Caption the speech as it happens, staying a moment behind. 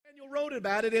wrote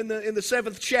about it in the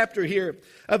 7th chapter here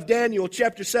of Daniel,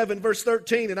 chapter 7, verse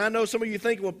 13. And I know some of you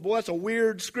think, well, boy, that's a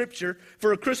weird scripture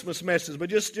for a Christmas message, but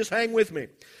just hang with me.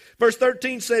 Verse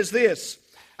 13 says this,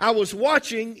 I was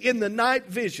watching in the night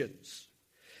visions,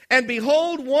 and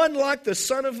behold, one like the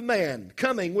Son of Man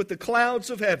coming with the clouds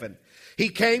of heaven. He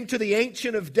came to the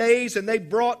Ancient of Days, and they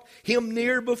brought him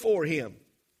near before him.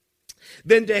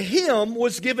 Then to him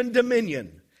was given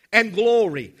dominion and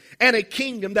glory, and a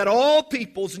kingdom that all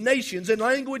peoples, nations, and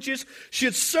languages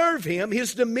should serve him.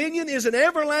 His dominion is an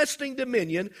everlasting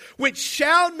dominion which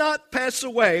shall not pass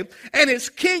away, and his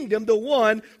kingdom the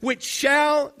one which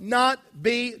shall not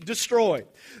be destroyed.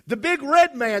 The big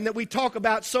red man that we talk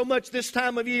about so much this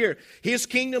time of year, his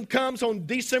kingdom comes on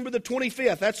December the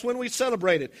 25th. That's when we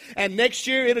celebrate it. And next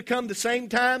year it'll come the same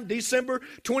time, December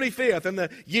 25th. And the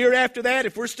year after that,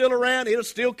 if we're still around, it'll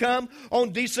still come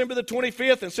on December the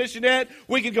 25th. And since that,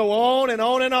 we can go on and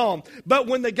on and on. But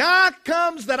when the guy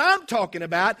comes that I'm talking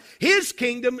about, his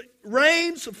kingdom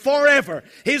reigns forever.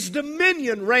 His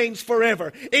dominion reigns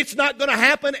forever. It's not going to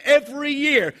happen every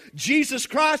year. Jesus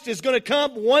Christ is going to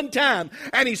come one time,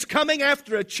 and he's coming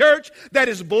after a church that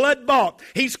is blood-bought.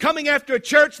 He's coming after a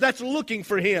church that's looking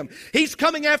for him. He's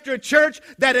coming after a church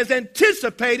that is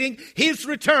anticipating his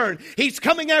return. He's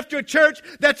coming after a church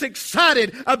that's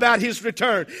excited about his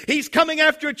return. He's coming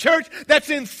after a church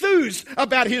that's enthused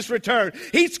about his return.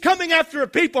 He's coming after a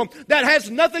people that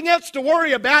has nothing else to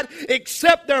worry about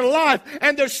except their life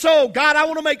and their soul. God, I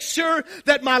want to make sure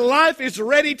that my life is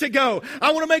ready to go.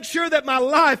 I want to make sure that my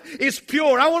life is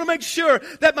pure. I want to make sure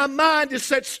that my mind is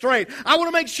set straight. I want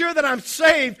to make sure that I'm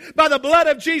saved by the blood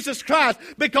of Jesus Christ.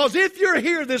 Because if you're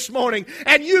here this morning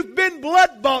and you've been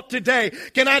blood bought today,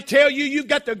 can I tell you, you've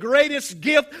got the greatest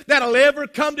gift that'll ever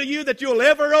come to you, that you'll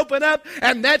ever open up,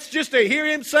 and that's just to hear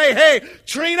him say, hey,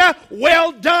 Trina,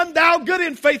 well done, thou good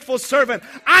and faithful servant.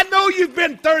 I know you've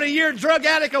been 30-year drug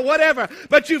addict or whatever,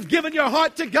 but you've given your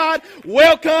heart to God.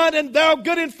 Welcome, and thou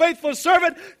good and faithful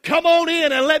servant. Come on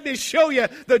in and let me show you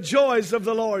the joys of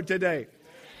the Lord today.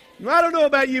 I don't know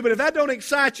about you, but if that don't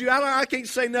excite you, I can't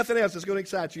say nothing else that's going to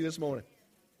excite you this morning.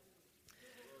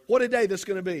 What a day this is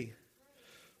going to be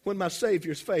when my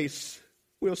Savior's face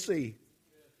we'll see.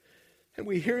 And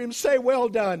we hear him say, well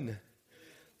done.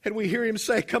 And we hear him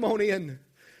say, come on in.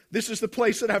 This is the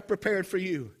place that I've prepared for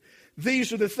you.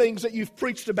 These are the things that you've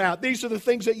preached about. These are the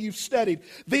things that you've studied.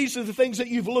 These are the things that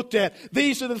you've looked at.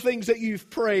 These are the things that you've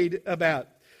prayed about.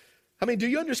 I mean, do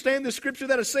you understand the scripture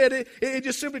that I said? It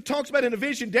just simply talks about in a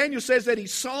vision. Daniel says that he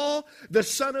saw the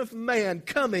Son of Man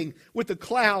coming with the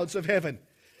clouds of heaven,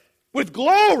 with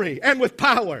glory and with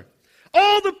power.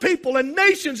 All the people and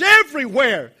nations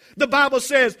everywhere, the Bible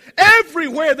says,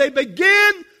 everywhere they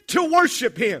begin to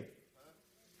worship him.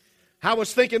 I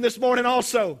was thinking this morning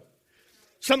also,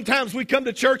 sometimes we come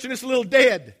to church and it's a little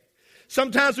dead.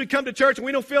 Sometimes we come to church and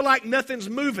we don't feel like nothing's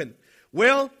moving.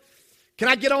 Well, can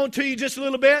I get on to you just a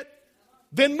little bit?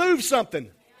 Then move something.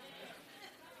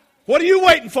 What are you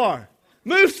waiting for?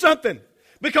 Move something.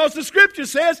 Because the scripture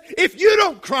says, if you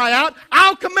don't cry out,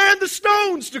 I'll command the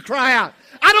stones to cry out.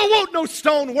 I don't want no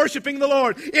stone worshiping the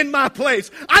Lord in my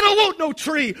place. I don't want no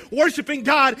tree worshiping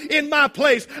God in my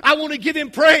place. I want to give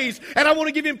him praise, and I want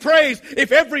to give him praise.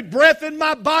 If every breath in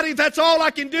my body, that's all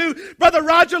I can do, Brother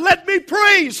Roger, let me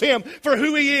praise him for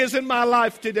who he is in my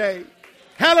life today.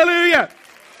 Hallelujah.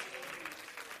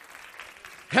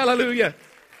 Hallelujah.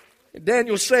 And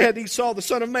Daniel said he saw the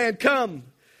Son of Man come in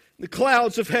the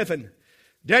clouds of heaven.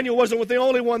 Daniel wasn't the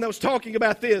only one that was talking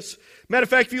about this. Matter of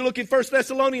fact, if you look in 1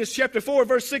 Thessalonians chapter 4,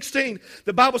 verse 16,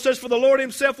 the Bible says, for the Lord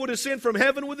himself will descend from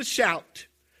heaven with a shout.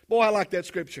 Boy, I like that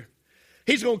scripture.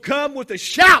 He's going to come with a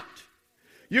shout.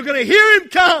 You're going to hear him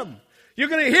come. You're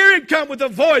going to hear him come with the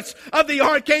voice of the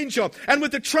archangel and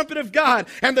with the trumpet of God.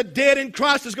 And the dead in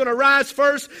Christ is going to rise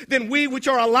first. Then we which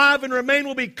are alive and remain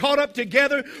will be caught up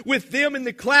together with them in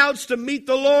the clouds to meet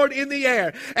the Lord in the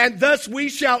air. And thus we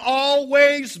shall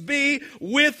always be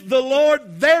with the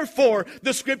Lord. Therefore,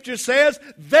 the scripture says,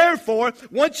 therefore,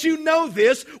 once you know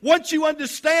this, once you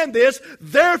understand this,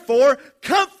 therefore,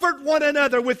 comfort one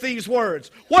another with these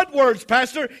words. What words,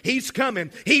 Pastor? He's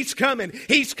coming. He's coming.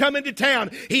 He's coming to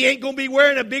town. He ain't going to be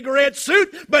wearing a big red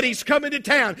suit, but he's coming to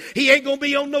town. He ain't going to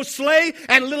be on no sleigh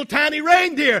and little tiny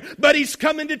reindeer, but he's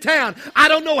coming to town. I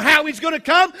don't know how he's going to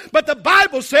come, but the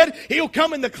Bible said he'll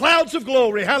come in the clouds of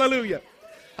glory. Hallelujah.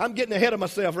 I'm getting ahead of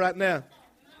myself right now.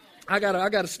 I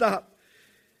gotta stop.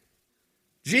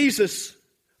 Jesus,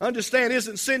 understand,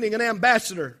 isn't sending an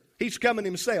ambassador. He's coming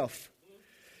himself.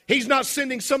 He's not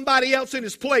sending somebody else in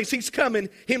his place. He's coming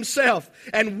himself.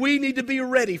 And we need to be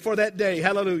ready for that day.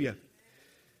 Hallelujah.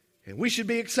 And we should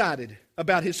be excited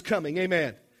about his coming.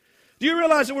 Amen. Do you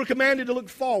realize that we're commanded to look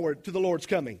forward to the Lord's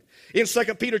coming? In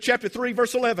 2 Peter chapter 3,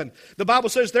 verse 11, the Bible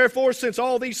says, therefore, since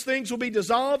all these things will be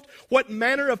dissolved, what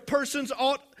manner of persons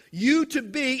ought you to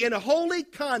be in a holy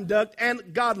conduct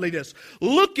and godliness,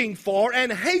 looking for and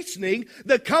hastening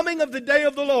the coming of the day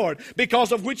of the Lord,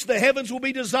 because of which the heavens will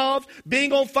be dissolved,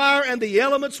 being on fire, and the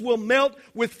elements will melt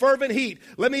with fervent heat.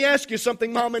 Let me ask you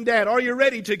something, Mom and Dad. Are you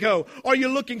ready to go? Are you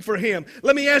looking for Him?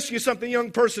 Let me ask you something,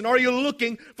 young person. Are you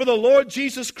looking for the Lord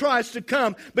Jesus Christ to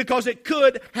come? Because it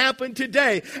could happen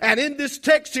today. And in this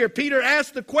text here, Peter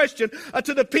asked the question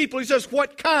to the people. He says,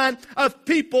 what kind of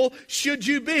people should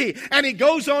you be? And he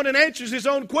goes on and answers his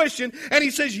own question, and he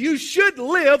says, you should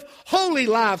live holy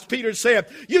lives, Peter said.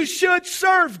 You should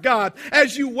serve God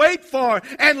as you wait for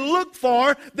and look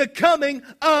for the coming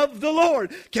of the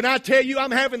Lord. Can I tell you, I'm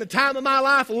having the time of my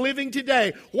life living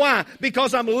today. Why?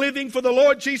 Because I'm living for the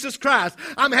Lord Jesus Christ.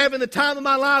 I'm having the time of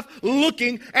my life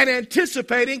looking and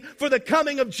anticipating for the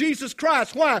coming of Jesus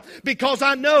Christ. Why? Because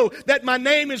I know that my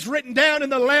name is written down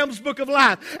in the Lamb's Book of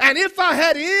Life. And if I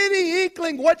had any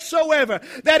inkling whatsoever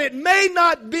that it may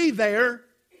not be there,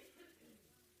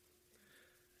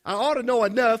 I ought to know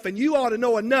enough, and you ought to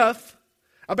know enough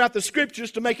about the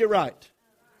Scriptures to make it right.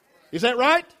 Is that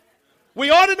right? We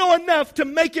ought to know enough to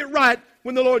make it right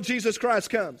when the Lord Jesus Christ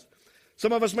comes.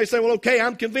 Some of us may say, well, okay,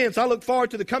 I'm convinced. I look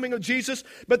forward to the coming of Jesus.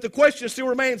 But the question still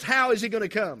remains, how is He going to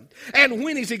come? And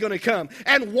when is He going to come?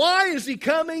 And why is He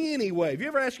coming anyway? Have you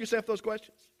ever asked yourself those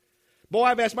questions? Boy,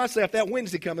 I've asked myself that. When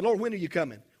is He coming? Lord, when are you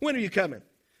coming? When are you coming?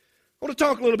 I want to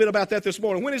talk a little bit about that this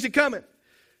morning. When is He coming?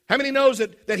 How many knows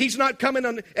that He's not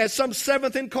coming as some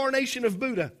seventh incarnation of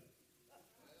Buddha?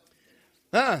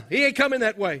 He ain't coming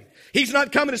that way. He's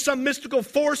not coming as some mystical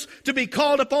force to be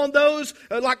called upon those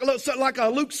like a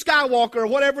Luke Skywalker or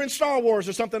whatever in Star Wars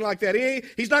or something like that.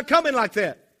 He's not coming like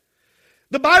that.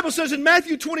 The Bible says in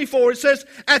Matthew 24, it says,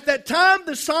 at that time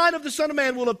the sign of the Son of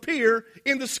Man will appear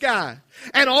in the sky,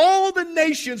 and all the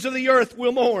nations of the earth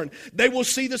will mourn. They will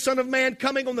see the Son of Man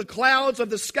coming on the clouds of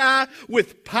the sky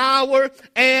with power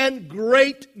and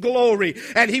great glory.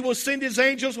 And He will send His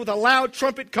angels with a loud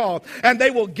trumpet call, and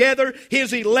they will gather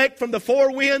His elect from the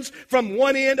four winds, from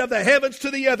one end of the heavens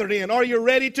to the other end. Are you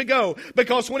ready to go?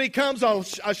 Because when He comes,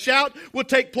 a shout will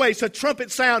take place, a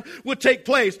trumpet sound will take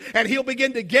place, and He'll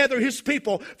begin to gather His people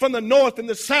from the north and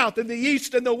the south and the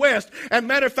east and the west. And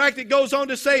matter of fact, it goes on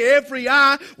to say every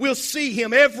eye will see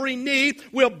Him, every knee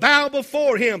will bow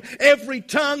before Him, every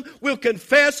tongue will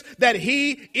confess that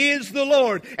He is the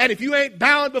Lord. And if you ain't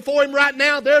bowing before Him right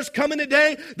now, there's coming a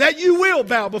day that you will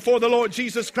bow before the Lord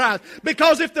Jesus Christ.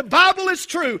 Because if the Bible is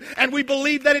true, and we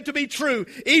believe that it to be true,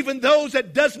 even those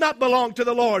that does not belong to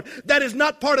the Lord, that is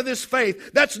not part of this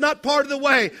faith, that's not part of the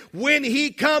way, when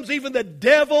He comes, even the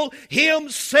devil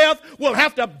himself will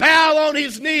have to bow on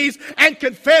his knees and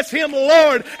confess Him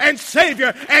Lord and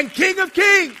Savior and King of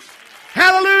Kings.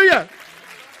 Hallelujah.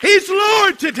 He's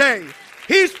Lord today.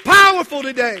 He's powerful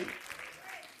today.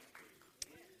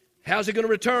 How's He going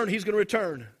to return? He's going to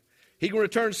return. He's going to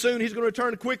return soon. He's going to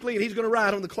return quickly, and He's going to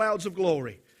ride on the clouds of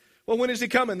glory. Well, when is He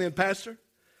coming then, Pastor?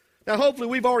 Now, hopefully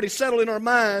we've already settled in our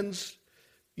minds,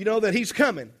 that He's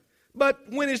coming. But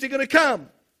when is He going to come?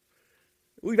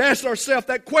 We've asked ourselves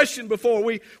that question before.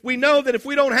 We know that if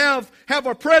we don't have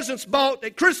our presents bought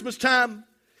at Christmas time,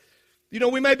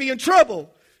 we may be in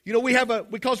trouble.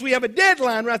 Because we have a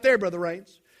deadline right there, Brother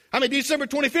Raines. December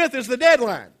 25th is the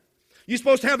deadline. You're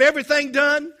supposed to have everything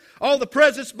done, all the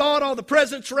presents bought, all the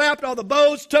presents wrapped, all the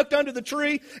bows tucked under the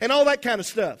tree, and all that kind of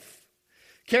stuff.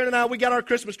 Karen and I, we got our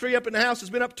Christmas tree up in the house. It's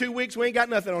been up 2 weeks. We ain't got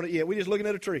nothing on it yet. We're just looking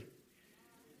at a tree.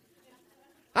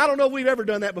 I don't know if we've ever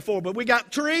done that before, but we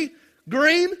got tree,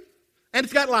 green, and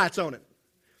it's got lights on it.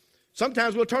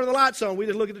 Sometimes we'll turn the lights on. We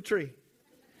just look at the tree.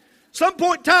 Some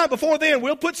point in time before then,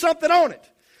 we'll put something on it.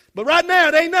 But right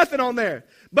now, there ain't nothing on there.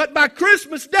 But by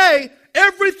Christmas Day,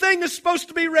 everything is supposed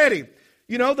to be ready.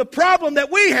 The problem that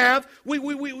we have, we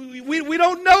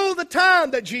don't know the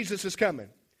time that Jesus is coming.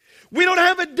 We don't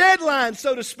have a deadline,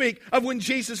 so to speak, of when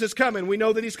Jesus is coming. We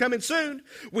know that He's coming soon.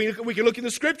 We can look in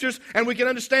the Scriptures and we can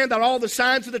understand that all the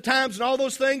signs of the times and all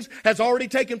those things has already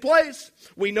taken place.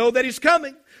 We know that He's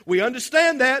coming. We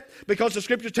understand that because the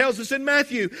Scripture tells us in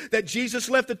Matthew that Jesus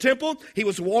left the temple. He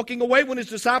was walking away when His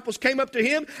disciples came up to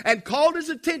Him and called His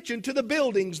attention to the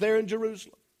buildings there in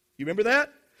Jerusalem. You remember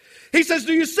that? He says,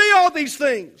 do you see all these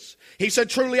things? He said,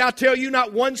 truly I tell you,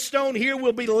 not one stone here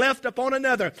will be left upon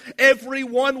another. Every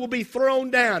one will be thrown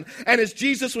down. And as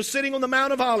Jesus was sitting on the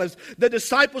Mount of Olives, the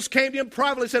disciples came to him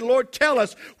privately and said, Lord, tell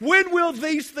us, when will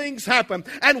these things happen?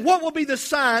 And what will be the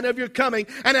sign of your coming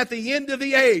and at the end of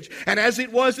the age? And as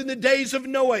it was in the days of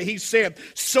Noah, he said,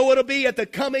 so it'll be at the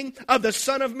coming of the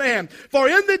Son of Man. For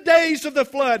in the days of the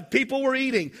flood, people were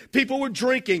eating, people were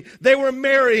drinking, they were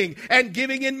marrying and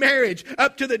giving in marriage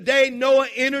up to the day Noah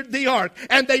entered the ark.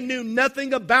 And they knew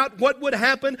nothing about what would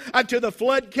happen until the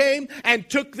flood came and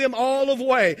took them all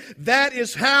away. That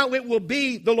is how it will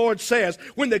be, the Lord says,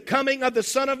 when the coming of the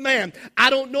Son of Man. I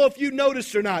don't know if you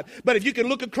noticed or not, but if you can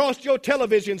look across your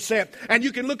television set and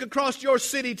you can look across your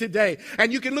city today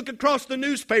and you can look across the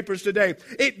newspapers today,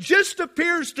 it just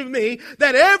appears to me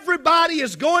that everybody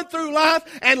is going through life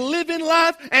and living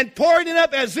life and pouring it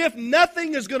up as if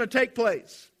nothing is going to take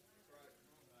place.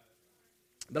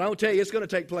 But I will tell you, it's going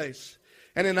to take place.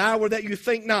 And in an hour that you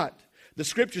think not. The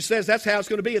Scripture says that's how it's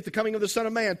going to be at the coming of the Son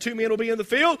of Man. 2 men will be in the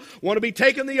field, one will be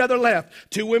taken, the other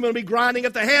left. 2 women will be grinding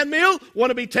at the handmill, one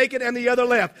will be taken and the other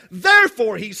left.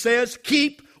 Therefore, he says,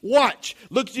 keep watch.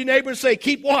 Look at your neighbor and say,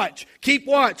 keep watch, keep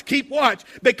watch, keep watch,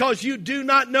 because you do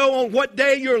not know on what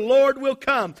day your Lord will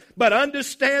come. But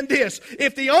understand this,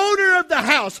 if the owner of the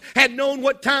house had known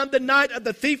what time the night of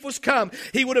the thief was come,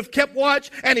 he would have kept watch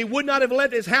and he would not have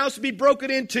let his house be broken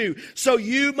into. So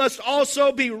you must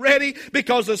also be ready,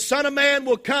 because the Son of Man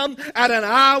will come at an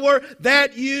hour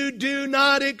that you do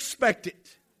not expect it.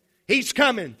 He's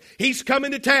coming. He's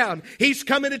coming to town. He's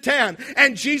coming to town.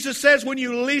 And Jesus says, when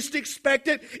you least expect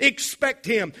it, expect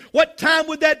Him. What time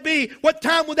would that be? What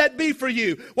time would that be for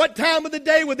you? What time of the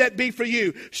day would that be for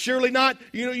you? Surely not.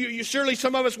 Surely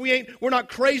some of us, we're not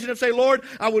crazy enough to say, Lord,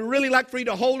 I would really like for you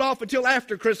to hold off until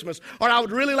after Christmas. Or I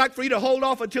would really like for you to hold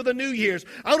off until the New Year's.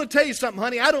 I want to tell you something,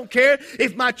 honey. I don't care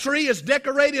if my tree is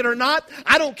decorated or not.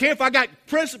 I don't care if I got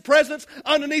presents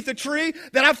underneath the tree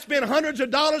that I've spent hundreds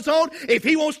of dollars on. If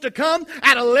He wants to come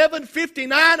at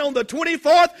 11:59 on the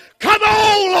 24th, come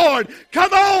on, Lord.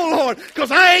 Come on, Lord.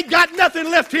 Because I ain't got nothing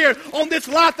left here on this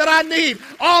life that I need.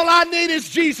 All I need is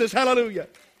Jesus. Hallelujah.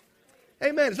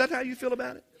 Amen. Is that how you feel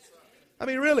about it? I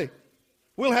mean, really.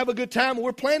 We'll have a good time and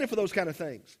we're planning for those kind of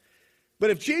things.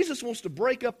 But if Jesus wants to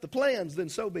break up the plans, then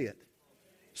so be it.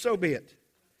 So be it.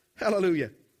 Hallelujah.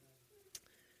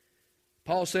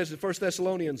 Paul says in 1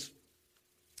 Thessalonians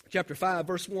chapter 5,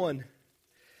 verse 1,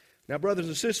 now, brothers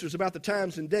and sisters, about the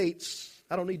times and dates,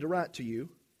 I don't need to write to you.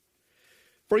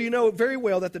 For you know very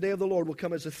well that the day of the Lord will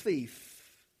come as a thief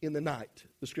in the night,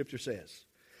 the Scripture says.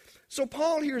 So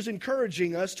Paul here is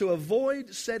encouraging us to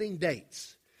avoid setting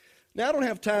dates. Now, I don't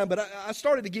have time, but I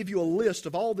started to give you a list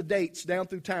of all the dates down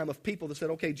through time of people that said,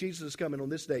 okay, Jesus is coming on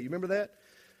this day. You remember that?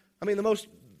 I mean, one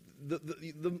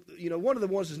of the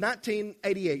ones is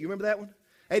 1988. You remember that one?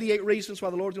 88 reasons why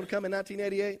the Lord's going to come in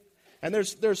 1988. And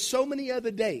there's so many other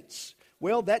dates.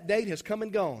 Well, that date has come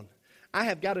and gone. I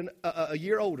have got a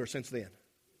year older since then.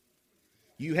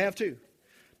 You have too.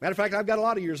 Matter of fact, I've got a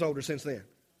lot of years older since then.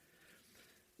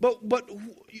 But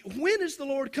when is the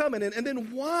Lord coming? And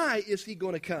then why is He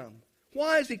going to come?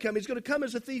 Why is He coming? He's going to come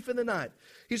as a thief in the night.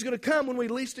 He's going to come when we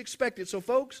least expect it. So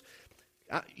folks,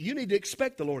 you need to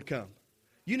expect the Lord come.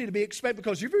 You need to be expecting,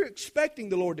 because if you're expecting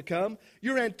the Lord to come,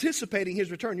 you're anticipating His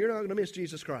return. You're not going to miss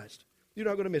Jesus Christ. You're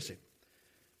not going to miss Him.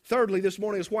 Thirdly, this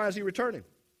morning is, why is He returning?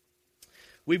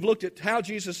 We've looked at how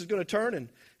Jesus is going to turn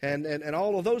and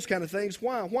all of those kind of things.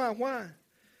 Why?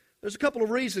 There's a couple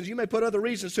of reasons. You may put other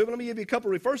reasons to it, but let me give you a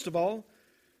couple. First of all,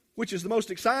 which is the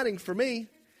most exciting for me,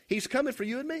 He's coming for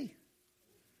you and me.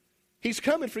 He's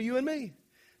coming for you and me.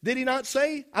 Did He not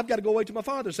say, I've got to go away to my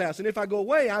Father's house, and if I go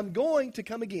away, I'm going to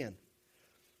come again.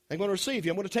 I'm going to receive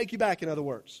you. I'm going to take you back, in other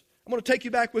words. I'm going to take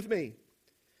you back with me.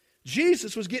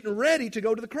 Jesus was getting ready to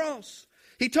go to the cross.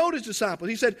 He told His disciples,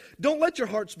 He said, don't let your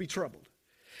hearts be troubled.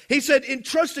 He said,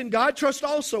 trust in God, trust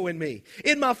also in me.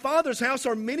 In my Father's house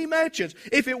are many mansions.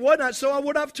 If it were not so, I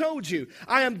would have told you.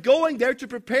 I am going there to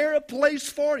prepare a place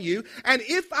for you. And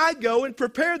if I go and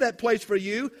prepare that place for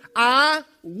you, I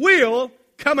will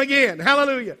come again.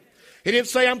 Hallelujah. He didn't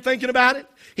say, I'm thinking about it.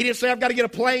 He didn't say, I've got to get a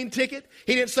plane ticket.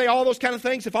 He didn't say all those kind of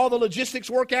things, if all the logistics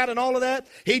work out and all of that.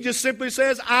 He just simply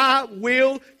says, I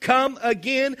will come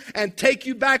again and take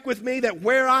you back with me, that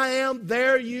where I am,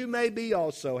 there you may be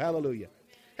also. Hallelujah.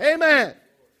 Amen.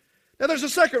 Now there's a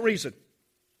second reason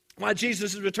why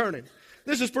Jesus is returning.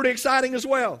 This is pretty exciting as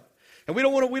well. And we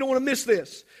don't want to miss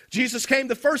this. Jesus came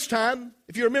the first time,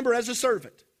 if you remember, as a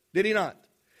servant. Did He not?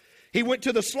 He went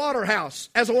to the slaughterhouse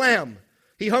as a lamb.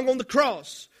 He hung on the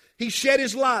cross. He shed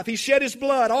His life. He shed His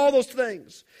blood. All those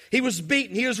things. He was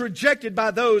beaten. He was rejected by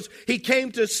those He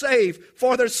came to save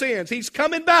for their sins. He's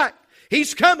coming back.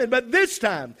 He's coming, but this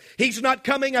time, He's not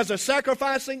coming as a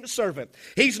sacrificing servant.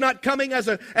 He's not coming as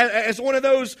one of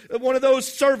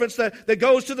those servants that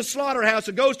goes to the slaughterhouse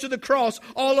and goes to the cross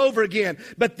all over again.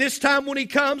 But this time when He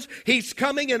comes, He's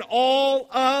coming in all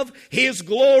of His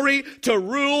glory to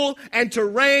rule and to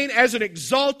reign as an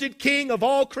exalted King of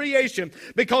all creation.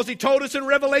 Because He told us in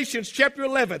Revelation chapter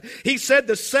 11, He said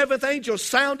the seventh angel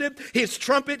sounded his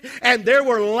trumpet, and there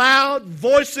were loud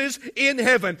voices in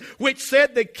heaven, which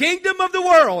said, the kingdom of the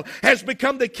world has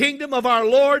become the kingdom of our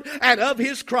Lord and of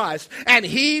His Christ, and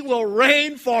He will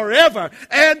reign forever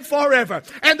and forever.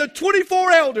 And the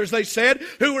 24 elders, they said,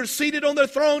 who were seated on their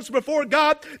thrones before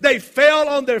God, they fell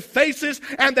on their faces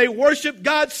and they worshiped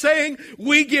God, saying,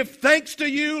 we give thanks to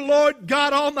You, Lord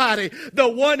God Almighty, the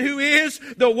one who is,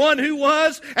 the one who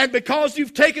was, and because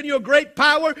You've taken Your great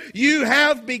power, You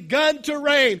have begun to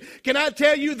reign. Can I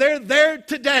tell you, they're there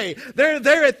today. They're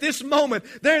there at this moment.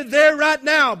 They're there right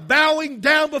now, bowing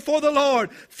down before the Lord.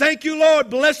 Thank You, Lord.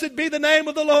 Blessed be the name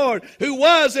of the Lord, who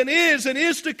was and is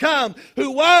to come,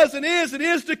 who was and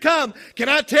is to come. Can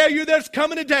I tell you, there's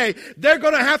coming a day they're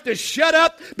going to have to shut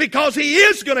up, because He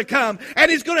is going to come, and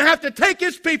He's going to have to take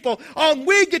His people on.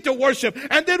 We get to worship,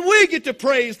 and then we get to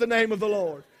praise the name of the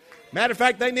Lord. Matter of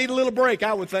fact, they need a little break,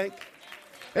 I would think.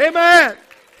 Amen.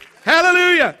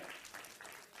 Hallelujah.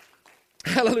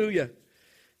 Hallelujah.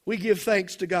 We give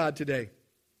thanks to God today.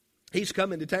 He's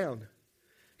coming to town.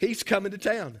 He's coming to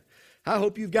town. I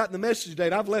hope you've gotten the message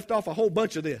today. I've left off a whole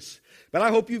bunch of this, but I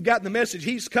hope you've gotten the message.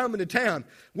 He's coming to town.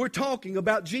 We're talking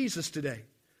about Jesus today.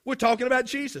 We're talking about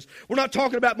Jesus. We're not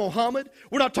talking about Muhammad.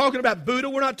 We're not talking about Buddha.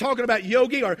 We're not talking about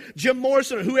Yogi or Jim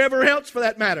Morrison or whoever else for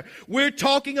that matter. We're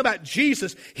talking about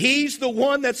Jesus. He's the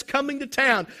one that's coming to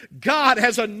town. God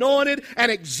has anointed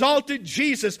and exalted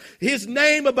Jesus, His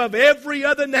name above every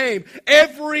other name.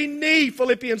 Every knee,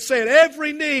 Philippians said,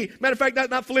 every knee. Matter of fact,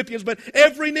 not Philippians, but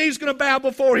every knee is going to bow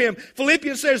before Him.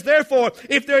 Philippians says, therefore,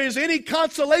 if there is any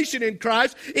consolation in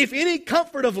Christ, if any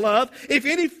comfort of love, if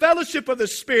any fellowship of the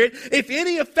Spirit, if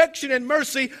any affection and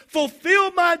mercy, fulfill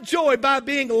my joy by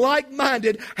being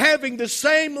like-minded, having the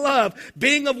same love,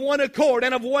 being of one accord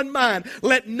and of one mind.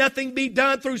 Let nothing be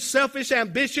done through selfish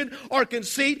ambition or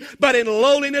conceit, but in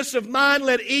lowliness of mind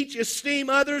let each esteem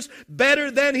others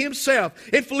better than himself.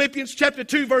 In Philippians chapter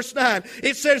 2 verse 9,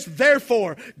 it says,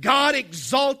 therefore God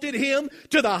exalted Him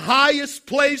to the highest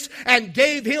place and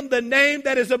gave Him the name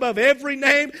that is above every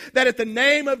name, that at the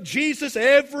name of Jesus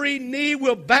every knee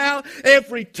will bow,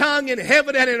 every tongue in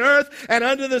heaven and in earth and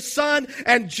under the sun,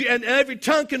 and every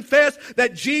tongue confess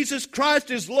that Jesus Christ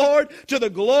is Lord, to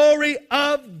the glory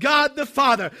of God the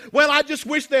Father. Well, I just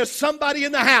wish there's somebody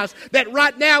in the house that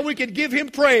right now we could give Him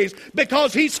praise,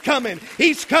 because He's coming.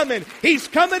 He's coming. He's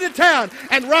coming to town.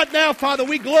 And right now, Father,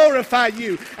 we glorify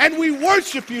You and we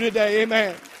worship You today.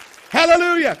 Amen.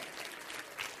 Hallelujah.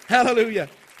 Hallelujah.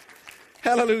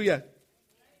 Hallelujah.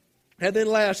 And then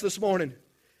last this morning,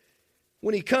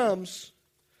 when He comes,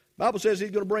 the Bible says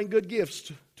He's going to bring good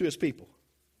gifts to His people.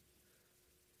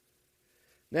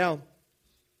 Now,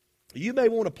 you may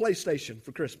want a PlayStation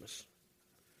for Christmas.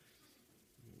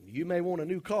 You may want a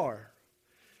new car.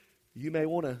 You may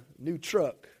want a new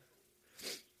truck.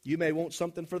 You may want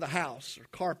something for the house or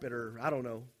carpet or I don't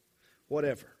know,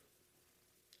 whatever.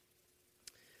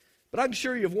 But I can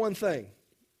assure you of one thing,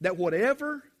 that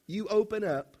whatever you open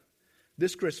up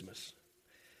this Christmas,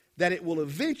 that it will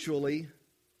eventually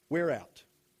wear out.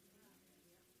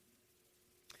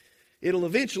 It'll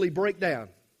eventually break down.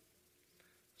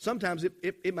 Sometimes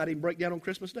it might even break down on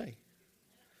Christmas Day.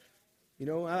 You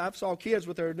know, I've saw kids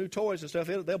with their new toys and stuff,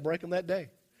 they'll break them that day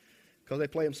because they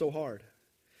play them so hard.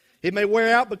 It may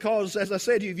wear out because, as I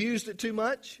said, you've used it too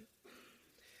much.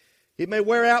 It may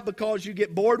wear out because you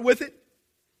get bored with it.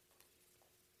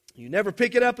 You never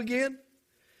pick it up again.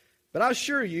 But I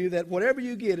assure you that whatever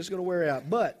you get is going to wear out.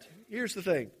 But here's the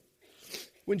thing.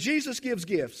 When Jesus gives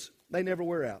gifts, they never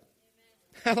wear out.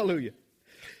 Hallelujah.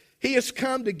 He has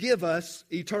come to give us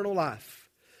eternal life,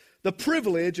 the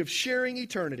privilege of sharing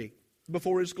eternity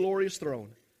before His glorious throne.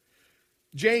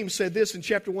 James said this in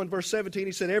chapter 1, verse 17.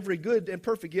 He said, every good and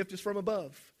perfect gift is from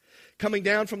above, coming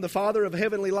down from the Father of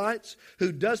heavenly lights,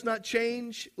 who does not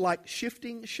change like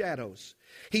shifting shadows.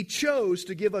 He chose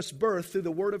to give us birth through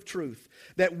the word of truth,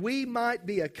 that we might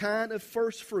be a kind of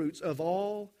first fruits of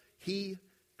all He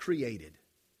created.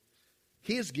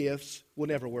 His gifts will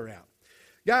never wear out.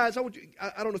 Guys, I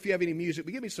don't know if you have any music,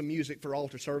 but give me some music for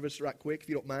altar service right quick, if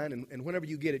you don't mind. And whenever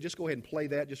you get it, just go ahead and play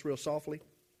that just real softly.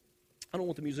 I don't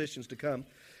want the musicians to come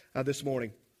this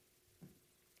morning.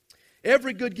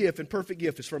 Every good gift and perfect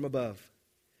gift is from above.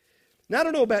 Now, I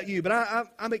don't know about you, but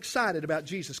I'm excited about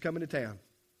Jesus coming to town.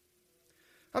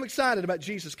 I'm excited about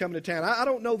Jesus coming to town. I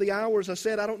don't know the hours. I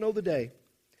said I don't know the day.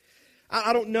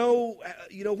 I don't know,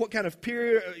 what kind of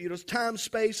period, time,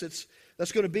 space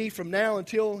that's going to be from now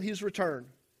until His return.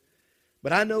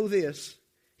 But I know this,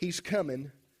 He's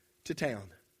coming to town.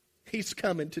 He's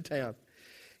coming to town.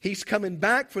 He's coming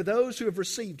back for those who have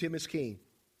received Him as King.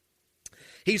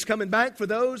 He's coming back for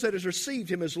those that has received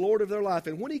Him as Lord of their life.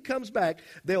 And when He comes back,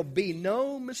 there'll be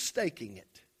no mistaking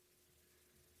it.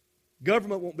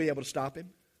 Government won't be able to stop Him.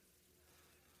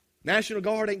 National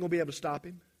Guard ain't going to be able to stop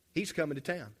Him. He's coming to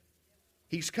town.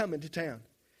 He's coming to town.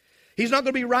 He's not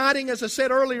going to be riding, as I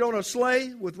said earlier, on a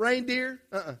sleigh with reindeer.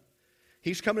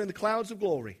 He's coming in the clouds of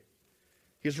glory.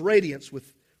 His radiance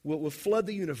will flood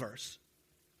the universe.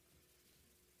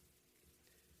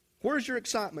 Where's your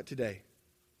excitement today?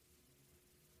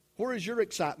 Where is your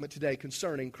excitement today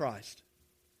concerning Christ?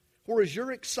 Where is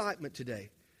your excitement today?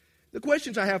 The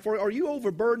questions I have for you, are you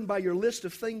overburdened by your list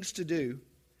of things to do,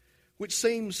 which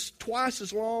seems twice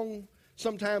as long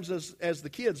sometimes as the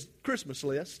kids' Christmas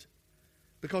list,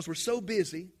 because we're so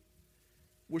busy,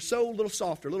 we're so little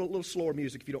softer, a little slower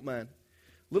music if you don't mind,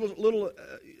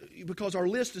 because our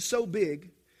list is so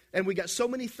big and we got so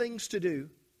many things to do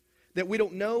that we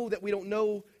don't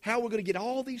know how we're going to get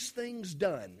all these things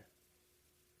done.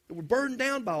 We're burdened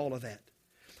down by all of that.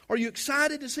 Are you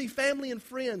excited to see family and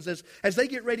friends as they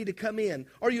get ready to come in?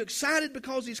 Are you excited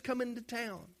because He's coming to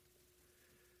town?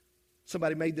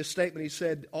 Somebody made this statement. He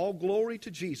said, all glory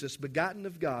to Jesus, begotten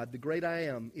of God, the great I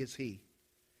am is He.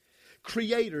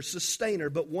 Creator, sustainer,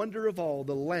 but wonder of all,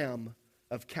 the Lamb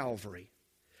of Calvary.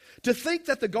 To think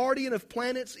that the guardian of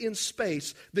planets in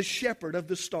space, the shepherd of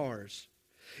the stars,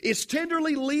 is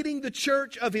tenderly leading the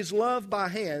church of His love by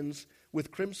hands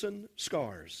with crimson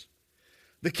scars.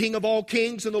 The King of all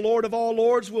kings and the Lord of all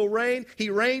lords will reign. He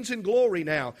reigns in glory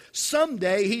now.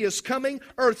 Someday He is coming,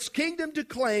 earth's kingdom to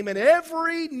claim, and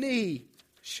every knee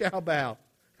shall bow.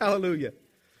 Hallelujah.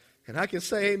 And I can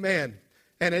say amen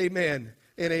and amen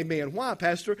and amen. Why,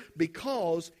 Pastor?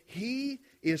 Because He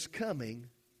is coming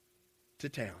to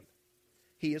town.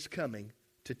 He is coming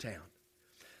to town.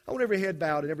 I want every head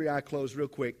bowed and every eye closed real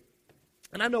quick.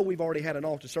 And I know we've already had an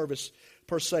altar service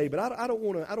per se, but I don't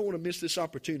want to miss this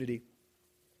opportunity.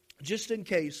 Just in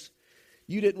case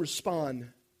you didn't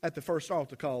respond at the first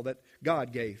altar call that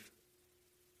God gave.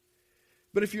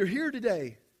 But if you're here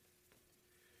today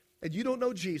and you don't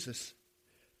know Jesus,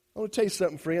 I want to tell you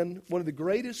something, friend. One of the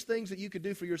greatest things that you could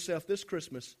do for yourself this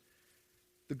Christmas,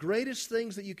 the greatest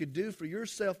things that you could do for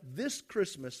yourself this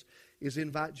Christmas is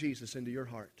invite Jesus into your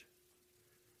heart.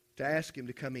 To ask Him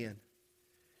to come in.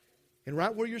 And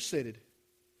right where you're seated,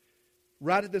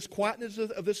 right at this quietness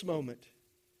of this moment,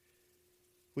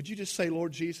 would you just say,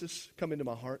 Lord Jesus, come into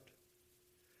my heart?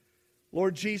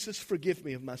 Lord Jesus, forgive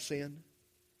me of my sin.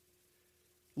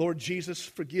 Lord Jesus,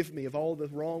 forgive me of all the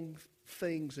wrong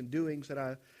things and doings that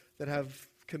I've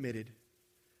committed.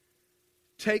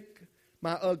 Take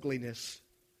my ugliness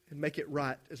and make it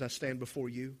right as I stand before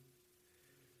You.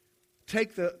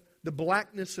 Take the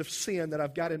blackness of sin that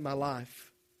I've got in my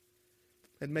life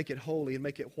and make it holy and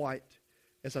make it white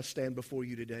as I stand before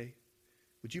You today.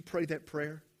 Would you pray that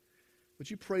prayer? Would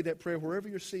you pray that prayer wherever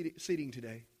you're sitting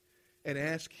today and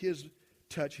ask His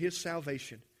touch, His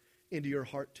salvation into your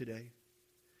heart today?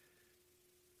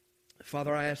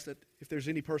 Father, I ask that if there's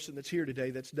any person that's here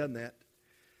today that's done that,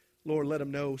 Lord, let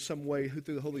them know some way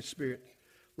through the Holy Spirit.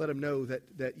 Let them know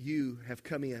that You have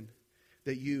come in,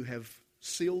 that You have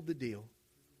sealed the deal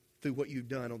through what You've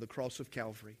done on the cross of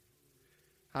Calvary.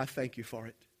 I thank You for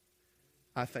it.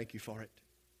 I thank You for it.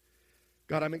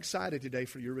 God, I'm excited today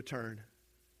for Your return.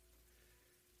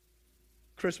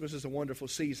 Christmas is a wonderful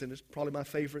season. It's probably my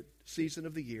favorite season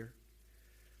of the year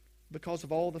because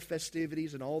of all the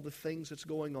festivities and all the things that's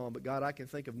going on. But God, I can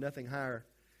think of nothing higher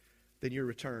than Your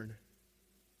return.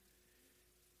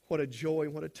 What a joy,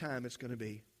 what a time it's going to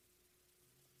be.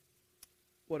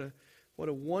 What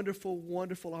a wonderful,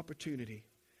 wonderful opportunity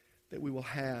that we will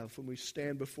have when we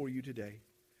stand before You today.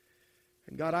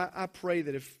 And God, I pray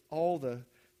that if all the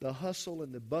hustle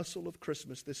and the bustle of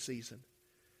Christmas this season,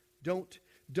 don't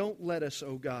let us,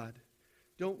 oh God,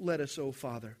 don't let us, oh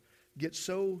Father, get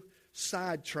so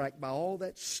sidetracked by all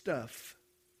that stuff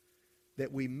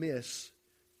that we miss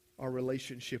our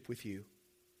relationship with You.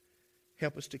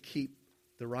 Help us to keep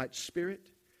the right spirit.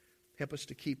 Help us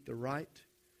to keep the right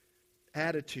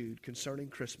attitude concerning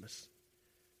Christmas.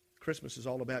 Christmas is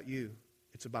all about You.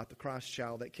 It's about the Christ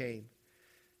child that came.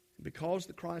 And because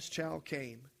the Christ child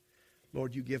came,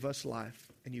 Lord, You give us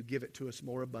life and You give it to us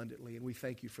more abundantly, and we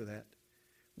thank You for that.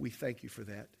 We thank you for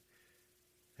that.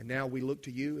 And now we look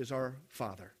to you as our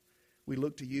Father. We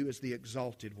look to you as the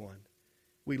exalted one.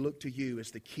 We look to you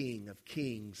as the King of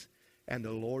kings and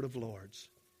the Lord of lords.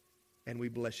 And we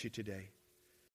bless you today.